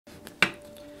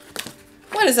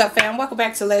What is up, fam? Welcome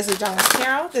back to Lesley Jones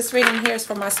Tarot. This reading here is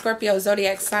for my Scorpio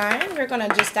zodiac sign. We're going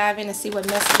to just dive in and see what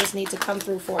messages need to come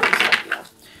through for you, Scorpio. All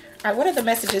right, what are the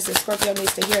messages that Scorpio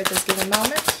needs to hear at this given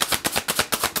moment?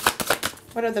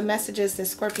 What are the messages that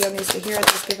Scorpio needs to hear at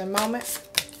this given moment?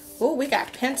 Ooh, we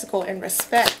got Pentacle and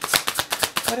Respect.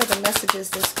 What are the messages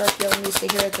that Scorpio needs to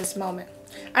hear at this moment?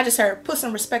 I just heard, put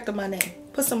some respect on my name.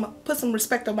 Put some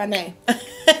respect on my name.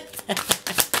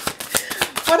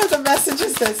 What are the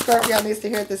messages that Scorpio needs to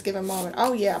hear at this given moment?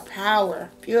 Oh yeah, power.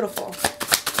 Beautiful.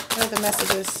 What are the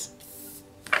messages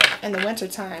in the winter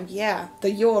time? Yeah,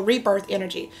 the Yule rebirth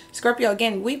energy. Scorpio,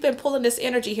 again, we've been pulling this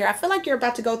energy here. I feel like you're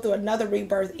about to go through another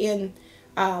rebirth in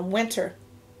winter.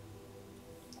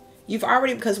 You've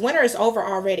already, because winter is over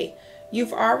already.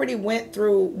 You've already went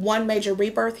through one major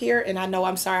rebirth here. And I know,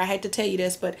 I'm sorry, I hate to tell you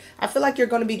this, but I feel like you're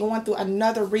going to be going through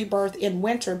another rebirth in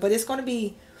winter. But it's going to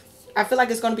be, I feel like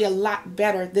it's going to be a lot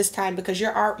better this time, because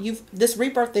this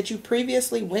rebirth that you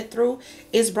previously went through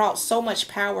is brought so much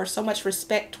power, so much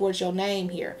respect towards your name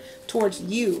here, towards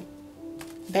you.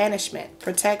 Banishment,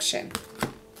 protection.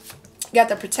 You got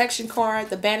the protection card,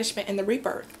 the banishment, and the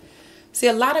rebirth. See,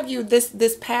 a lot of you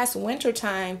this past winter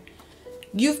time,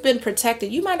 you've been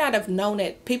protected. You might not have known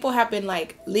it. People have been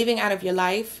like leaving out of your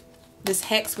life. This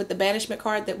hex with the banishment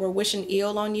card, that were wishing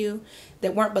ill on you,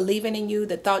 that weren't believing in you,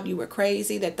 that thought you were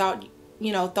crazy, that thought,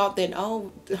 thought that,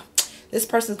 oh, this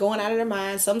person's going out of their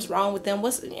mind, something's wrong with them.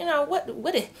 What's,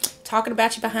 talking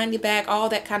about you behind your back, all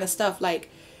that kind of stuff.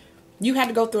 Like, you had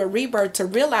to go through a rebirth to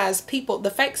realize people, the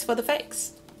fakes for the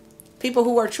fakes. People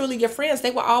who are truly your friends,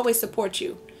 they will always support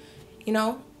you.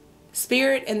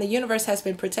 Spirit and the universe has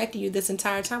been protecting you this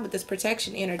entire time with this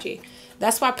protection energy.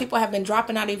 That's why people have been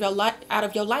dropping out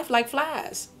of your life like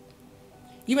flies.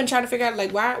 You've been trying to figure out,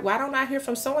 like, why don't I hear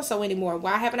from so-and-so anymore?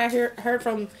 Why haven't I heard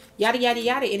from yada, yada,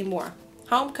 yada anymore?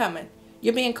 Homecoming.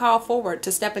 You're being called forward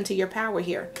to step into your power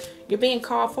here. You're being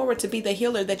called forward to be the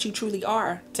healer that you truly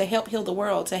are, to help heal the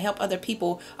world, to help other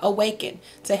people awaken,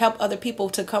 to help other people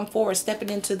to come forward, stepping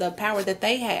into the power that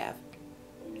they have.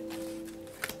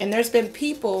 And there's been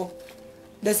people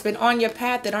that's been on your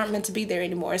path that aren't meant to be there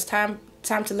anymore. It's time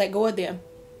to let go of them.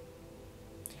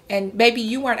 And maybe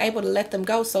you weren't able to let them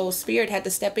go, so Spirit had to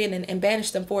step in and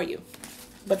banish them for you.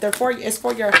 But they're for you. It's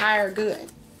for your higher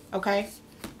good. Okay?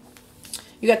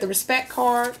 You got the Respect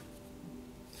card.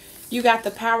 You got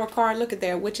the Power card. Look at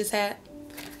there, Witch's hat.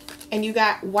 And you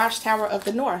got Watchtower of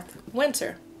the North,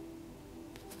 Winter.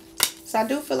 So I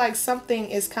do feel like something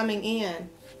is coming in.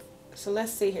 So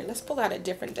let's see here. Let's pull out a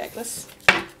different deck. Let's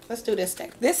do this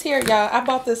deck. This here, y'all, I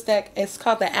bought this deck. It's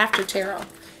called the After Tarot.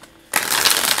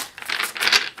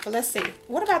 But let's see.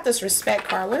 What about this Respect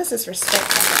card? What is this Respect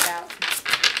card about?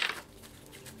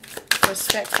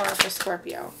 Respect card for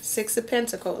Scorpio. Six of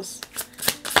Pentacles.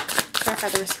 Clarify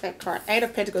the Respect card. Eight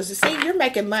of Pentacles. You see, you're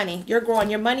making money. You're growing.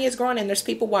 Your money is growing and there's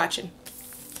people watching.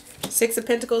 Six of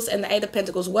Pentacles and the Eight of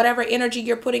Pentacles. Whatever energy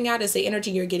you're putting out is the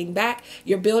energy you're getting back.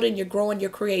 You're building, you're growing, you're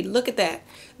creating. Look at that.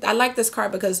 I like this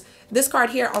card because this card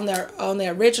here on the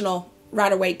original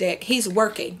Rider-Waite deck, he's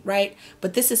working, right?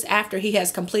 But this is after he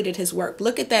has completed his work.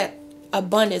 Look at that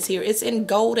abundance here. It's in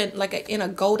golden, in a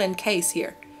golden case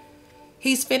here.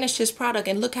 He's finished his product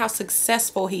and look how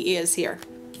successful he is here.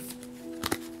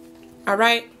 All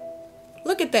right?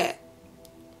 Look at that.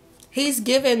 He's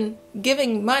giving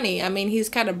money. I mean, he's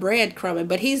kind of breadcrumbing,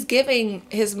 but he's giving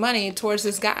his money towards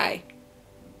this guy.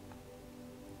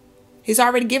 He's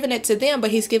already given it to them,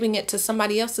 but he's giving it to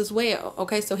somebody else as well.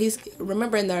 Okay, so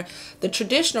remember in the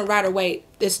traditional Rider-Waite,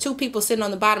 there's two people sitting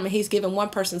on the bottom and he's giving one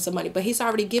person some money, but he's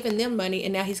already given them money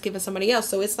and now he's giving somebody else.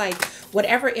 So it's like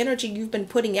whatever energy you've been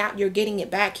putting out, you're getting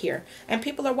it back here. And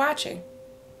people are watching.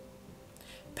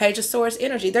 Page of Swords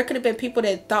energy. There could have been people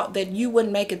that thought that you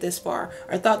wouldn't make it this far,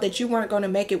 or thought that you weren't going to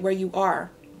make it where you are.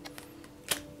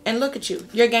 And look at you.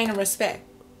 You're gaining respect.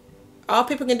 All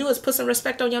people can do is put some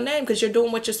respect on your name because you're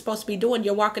doing what you're supposed to be doing.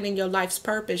 You're walking in your life's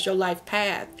purpose, your life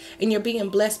path. And you're being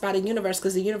blessed by the universe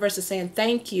because the universe is saying,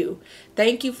 thank you.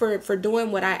 Thank you for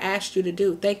doing what I asked you to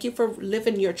do. Thank you for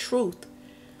living your truth.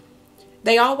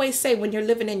 They always say when you're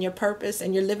living in your purpose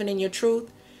and you're living in your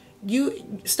truth,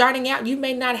 starting out, you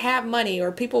may not have money,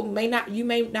 or you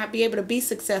may not be able to be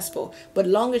successful, but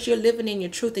as long as you're living in your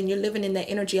truth and you're living in that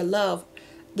energy of love,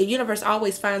 the universe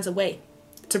always finds a way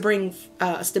to bring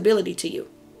stability to you.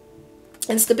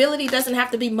 And stability doesn't have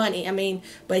to be money. I mean,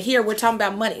 but here we're talking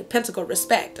about money, Pentacle,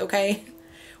 respect. Okay,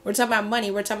 we're talking about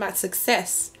money. We're talking about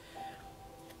success.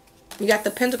 We got the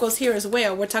Pentacles here as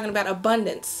well. We're talking about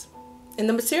abundance in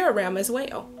the material realm as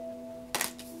well.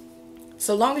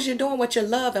 So long as you're doing what you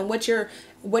love and what you're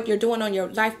doing on your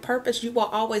life purpose, you will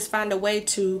always find a way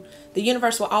to, the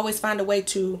universe will always find a way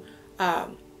to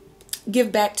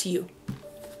give back to you.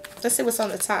 Let's see what's on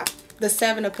the top. The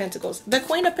Seven of Pentacles. The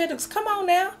Queen of Pentacles. Come on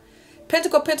now.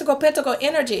 Pentacle, Pentacle, Pentacle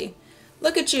energy.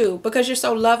 Look at you, because you're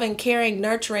so loving, caring,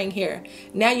 nurturing here.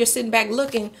 Now you're sitting back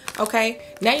looking, okay?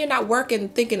 Now you're not working,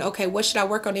 thinking, okay, what should I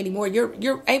work on anymore?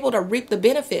 You're able to reap the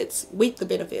benefits,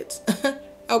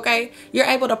 okay? You're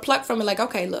able to pluck from it like,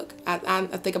 okay, look, I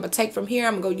think I'm going to take from here.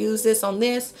 I'm going to go use this on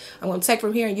this. I'm going to take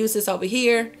from here and use this over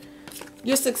here.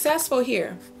 You're successful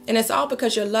here. And it's all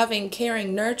because you're loving,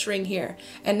 caring, nurturing here.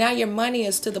 And now your money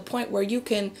is to the point where you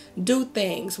can do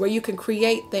things, where you can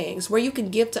create things, where you can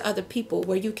give to other people,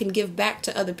 where you can give back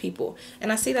to other people.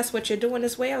 And I see that's what you're doing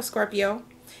as well, Scorpio.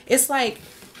 It's like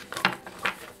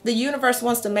the universe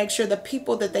wants to make sure the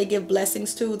people that they give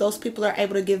blessings to, those people are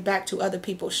able to give back to other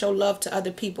people, show love to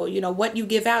other people. You know, what you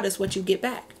give out is what you get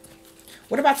back.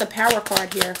 What about the Power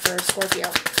card here for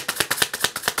Scorpio?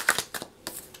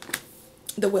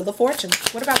 The Wheel of Fortune.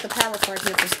 What about the Power card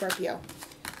here for Scorpio?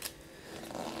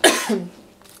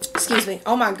 Excuse me.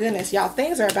 Oh my goodness, y'all.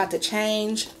 Things are about to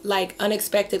change like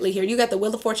unexpectedly here. You got the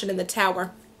Wheel of Fortune in the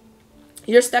Tower.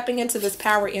 You're stepping into this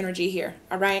power energy here,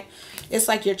 all right? It's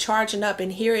like you're charging up,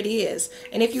 and here it is.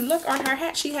 And if you look on her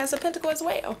hat, she has a pentacle as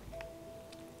well.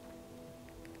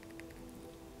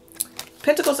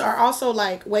 Pentacles are also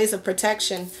like ways of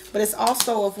protection, but it's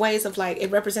also of ways of like, it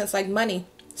represents like money,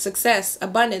 success,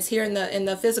 abundance here in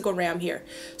the physical realm here.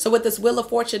 So with this Wheel of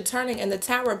Fortune turning and the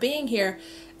Tower being here,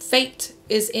 fate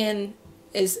is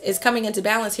coming into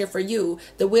balance here for you.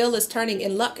 The wheel is turning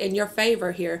in luck in your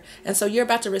favor here. And so you're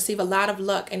about to receive a lot of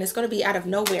luck, and it's going to be out of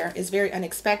nowhere. It's very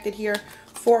unexpected here.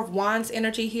 Four of Wands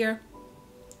energy here.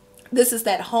 This is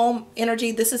that home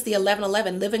energy. This is the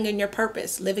 1111, living in your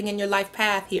purpose, living in your life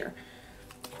path here.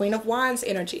 Queen of Wands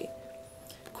energy.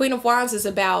 Queen of Wands is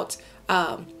about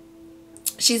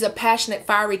she's a passionate,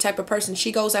 fiery type of person.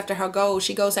 She goes after her goals.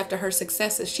 She goes after her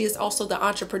successes. She is also the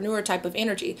entrepreneur type of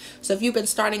energy. So if you've been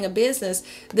starting a business,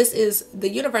 this is the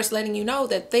universe letting you know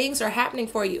that things are happening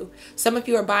for you. Some of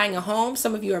you are buying a home.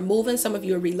 Some of you are moving. Some of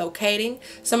you are relocating.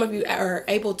 Some of you are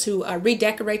able to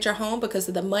redecorate your home because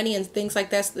of the money and things like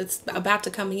that that's about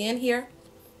to come in here.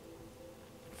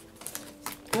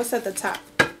 What's at the top?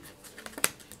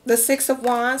 The Six of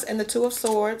Wands and the Two of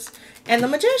Swords and the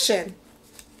Magician.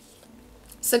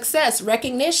 Success,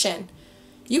 recognition.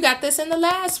 You got this in the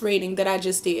last reading that I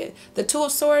just did. The Two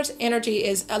of Swords energy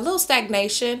is a little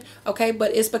stagnation, okay?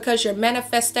 But it's because your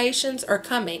manifestations are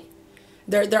coming.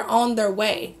 They're on their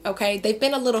way, okay? They've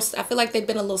been a little, I feel like they've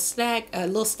been a little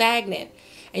stagnant.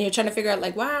 And you're trying to figure out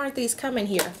like, why aren't these coming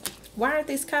here? Why aren't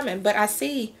these coming? But I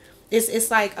see it's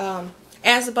like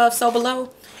as above, so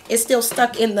below. It's still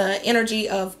stuck in the energy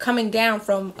of coming down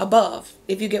from above,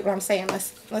 if you get what I'm saying.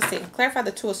 Let's see. Clarify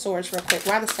the Two of Swords real quick.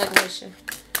 Why the stagnation?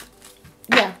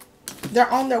 Yeah,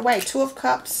 they're on their way. Two of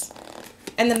Cups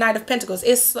and the Knight of Pentacles.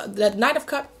 It's the Knight of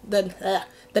Cups.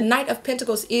 The Knight of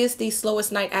Pentacles is the slowest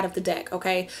knight out of the deck,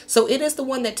 okay? So it is the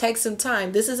one that takes some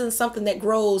time. This isn't something that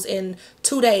grows in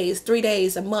 2 days, 3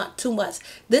 days, a month, 2 months.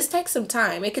 This takes some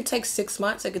time. It could take 6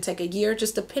 months. It could take a year,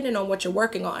 just depending on what you're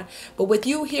working on. But with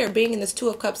you here being in this Two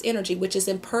of Cups energy, which is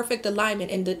in perfect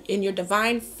alignment in your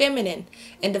divine feminine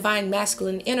and divine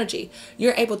masculine energy,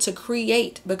 you're able to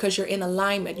create because you're in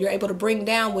alignment. You're able to bring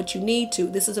down what you need to.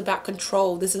 This is about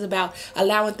control. This is about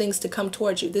allowing things to come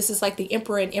towards you. This is like the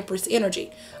Emperor and Empress energy.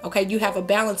 Okay, you have a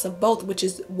balance of both, which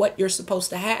is what you're supposed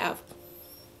to have.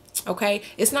 Okay,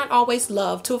 it's not always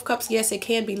love. Two of Cups, yes, it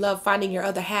can be love, finding your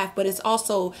other half, but it's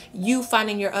also you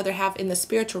finding your other half in the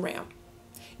spiritual realm.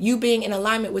 You being in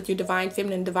alignment with your divine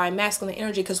feminine, divine masculine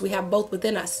energy, because we have both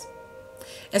within us.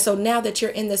 And so now that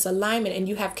you're in this alignment and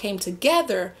you have came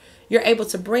together, you're able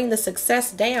to bring the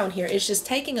success down here. It's just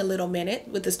taking a little minute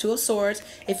with this Two of Swords.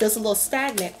 It feels a little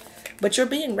stagnant, but you're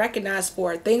being recognized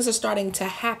for it. Things are starting to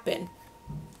happen.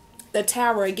 The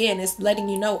Tower, again, is letting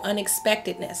you know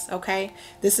unexpectedness, okay?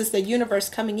 This is the universe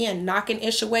coming in, knocking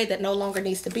ish away that no longer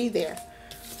needs to be there.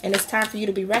 And it's time for you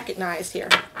to be recognized here.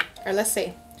 All right, let's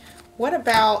see. What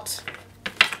about,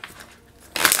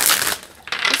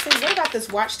 what about this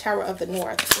Watchtower of the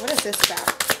North? What is this about?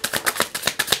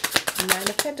 Nine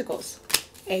of Pentacles,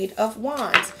 Eight of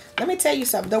Wands. Let me tell you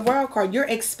something. The World card, you're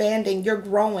expanding, you're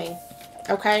growing,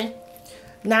 okay?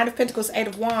 Nine of Pentacles, Eight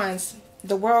of Wands.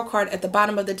 The World card at the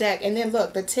bottom of the deck. And then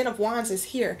look, the Ten of Wands is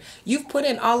here. You've put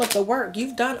in all of the work.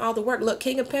 You've done all the work. Look,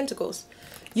 King of Pentacles.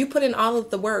 You put in all of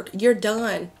the work. You're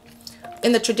done.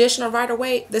 In the traditional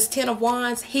Rider-Waite, this 10 of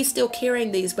Wands, he's still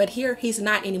carrying these, but here he's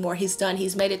not anymore. He's done.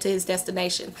 He's made it to his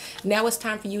destination. Now it's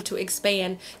time for you to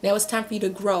expand. Now it's time for you to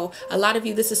grow. A lot of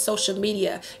you, this is social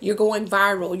media. You're going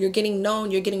viral. You're getting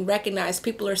known. You're getting recognized.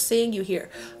 People are seeing you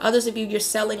here. Others of you, you're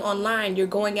selling online. You're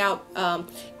going out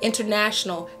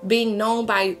international, being known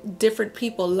by different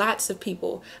people, lots of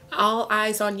people. All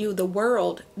eyes on you, the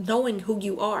world knowing who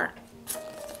you are.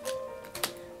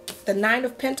 The 9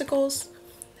 of Pentacles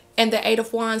and the 8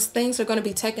 of Wands, things are going to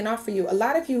be taking off for you. A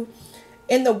lot of you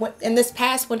in this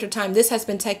past winter time, this has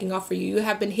been taking off for you. You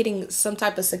have been hitting some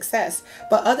type of success.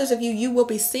 But others of you, you will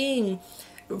be seeing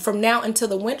from now until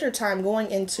the winter time, going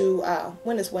into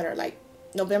when is winter, like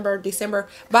November, December.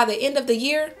 By the end of the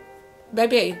year,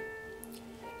 baby,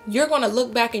 you're going to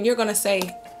look back and you're going to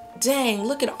say, dang,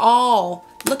 look at all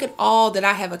that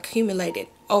I have accumulated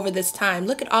over this time.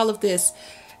 Look at all of this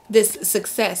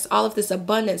success, all of this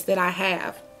abundance that I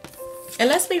have. And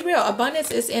let's be real,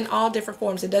 abundance is in all different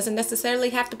forms. It doesn't necessarily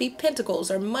have to be pentacles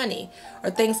or money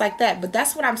or things like that. But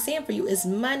that's what I'm seeing for you is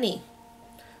money,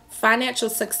 financial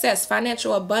success,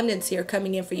 financial abundance here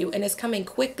coming in for you. And it's coming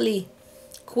quickly,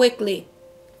 quickly.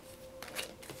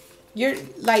 You're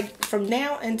like from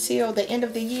now until the end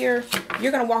of the year,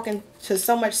 you're going to walk into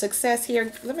so much success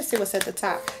here. Let me see what's at the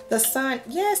top. The Sun,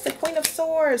 yes, the Queen of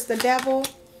Swords, the Devil,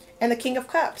 and the King of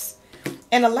Cups.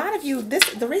 And a lot of you,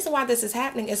 the reason why this is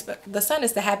happening is the Sun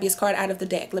is the happiest card out of the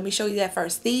deck. Let me show you that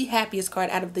first. The happiest card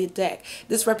out of the deck.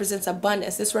 This represents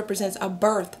abundance. This represents a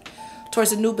birth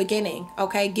towards a new beginning.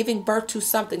 Okay, giving birth to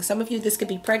something. Some of you, this could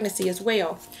be pregnancy as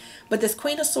well. But this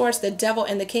Queen of Swords, the Devil,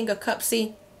 and the King of Cups.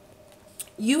 See,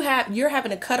 you're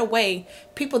having to cut away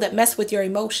people that mess with your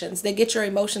emotions. They get your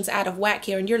emotions out of whack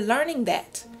here, and you're learning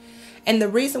that. And the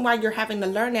reason why you're having to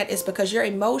learn that is because your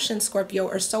emotions, Scorpio,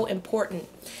 are so important.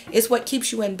 It's what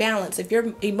keeps you in balance. If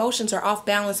your emotions are off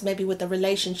balance, maybe with a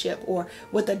relationship or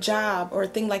with a job or a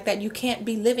thing like that, you can't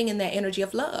be living in that energy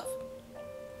of love.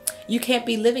 You can't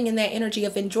be living in that energy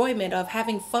of enjoyment, of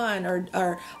having fun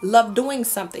or love doing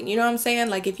something. You know what I'm saying?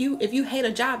 Like if you hate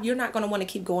a job, you're not going to want to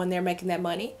keep going there making that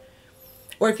money.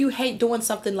 Or if you hate doing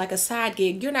something like a side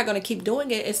gig, you're not going to keep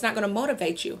doing it. It's not going to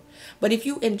motivate you. But if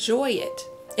you enjoy it,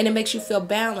 and it makes you feel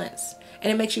balanced, and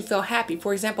it makes you feel happy.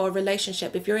 For example, a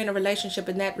relationship. If you're in a relationship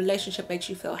and that relationship makes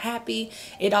you feel happy,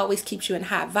 it always keeps you in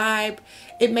high vibe.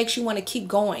 It makes you want to keep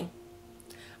going.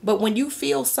 But when you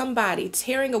feel somebody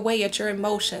tearing away at your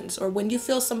emotions, or when you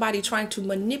feel somebody trying to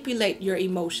manipulate your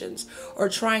emotions, or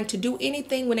trying to do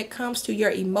anything when it comes to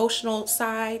your emotional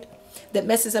side that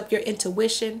messes up your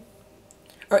intuition,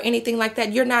 or anything like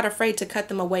that, you're not afraid to cut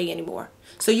them away anymore.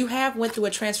 So you have went through a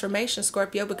transformation,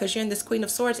 Scorpio, because you're in this Queen of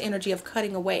Swords energy of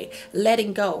cutting away,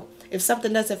 letting go. If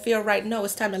something doesn't feel right, no,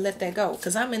 it's time to let that go.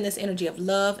 Because I'm in this energy of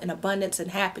love and abundance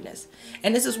and happiness.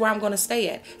 And this is where I'm going to stay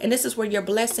at. And this is where your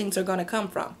blessings are going to come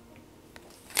from.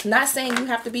 I'm not saying you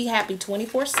have to be happy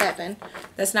 24/7.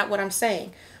 That's not what I'm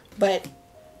saying. But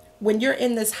when you're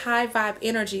in this high vibe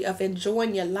energy of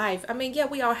enjoying your life, I mean, yeah,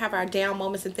 we all have our down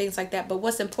moments and things like that. But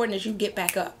what's important is you get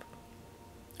back up.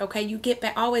 Okay, you get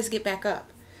back, always get back up.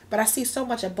 But I see so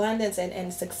much abundance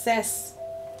and success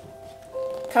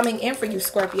coming in for you,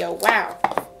 Scorpio. Wow.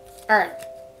 All right.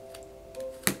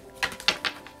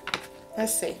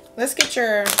 Let's see. Let's get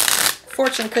your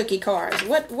fortune cookie cards.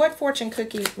 What fortune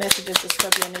cookie messages does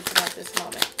Scorpio need to know at this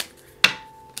moment?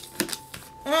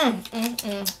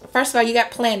 First of all, you got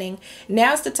planning.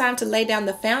 Now's the time to lay down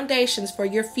the foundations for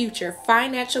your future.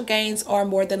 Financial gains are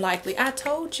more than likely. I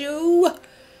told you.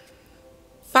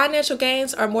 Financial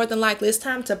gains are more than likely. It's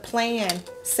time to plan.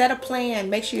 Set a plan.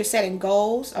 Make sure you're setting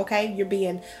goals, okay? You're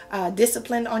being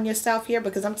disciplined on yourself here,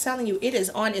 because I'm telling you, it is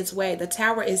on its way. The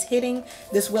Tower is hitting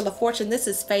this Wheel of Fortune. This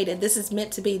is fated. This is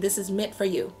meant to be. This is meant for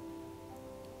you.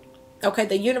 Okay,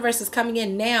 the universe is coming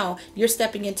in now. You're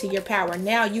stepping into your power.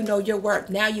 Now you know your worth.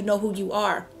 Now you know who you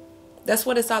are. That's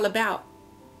what it's all about.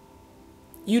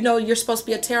 You know you're supposed to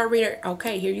be a tarot reader.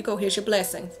 Okay, here you go. Here's your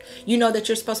blessings. You know that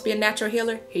you're supposed to be a natural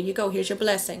healer. Here you go. Here's your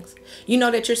blessings. You know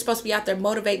that you're supposed to be out there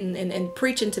motivating and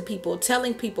preaching to people,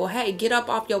 telling people, hey, get up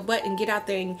off your butt and get out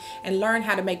there and learn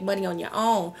how to make money on your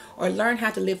own, or learn how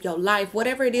to live your life.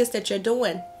 Whatever it is that you're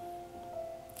doing,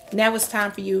 now it's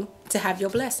time for you to have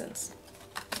your blessings.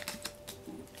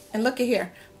 And look at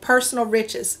here. Personal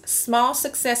riches. Small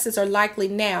successes are likely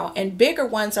now, and bigger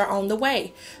ones are on the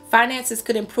way. Finances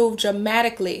could improve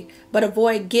dramatically, but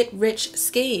avoid get-rich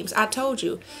schemes. I told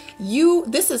you,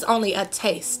 this is only a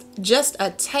taste, just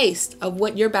a taste of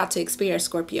what you're about to experience,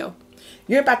 Scorpio.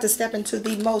 You're about to step into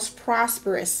the most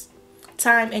prosperous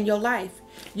time in your life.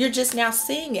 You're just now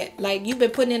seeing it. Like, you've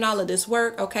been putting in all of this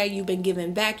work, okay? You've been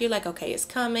giving back. You're like, okay, it's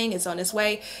coming. It's on its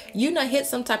way. You done hit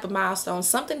some type of milestone.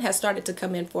 Something has started to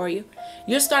come in for you.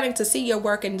 You're starting to see your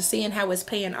work and seeing how it's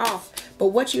paying off. But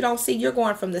what you don't see, you're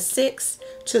going from the 6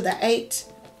 to the 8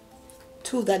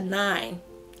 to the 9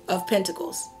 of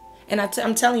Pentacles. And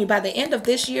I'm telling you, by the end of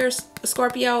this year,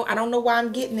 Scorpio, I don't know why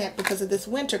I'm getting that because of this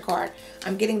winter card.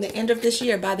 I'm getting the end of this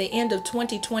year. By the end of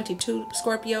 2022,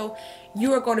 Scorpio,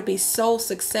 you are going to be so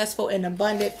successful and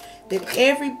abundant that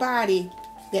everybody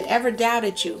that ever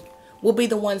doubted you will be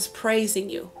the ones praising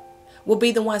you. Will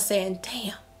be the ones saying,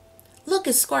 damn, look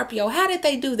at Scorpio. How did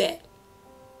they do that?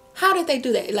 How did they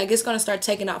do that? Like, it's going to start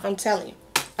taking off. I'm telling you.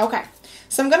 Okay.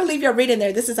 So I'm going to leave your reading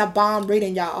there. This is a bomb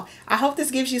reading, y'all. I hope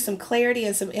this gives you some clarity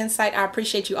and some insight. I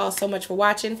appreciate you all so much for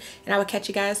watching, and I will catch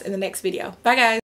you guys in the next video. Bye, guys.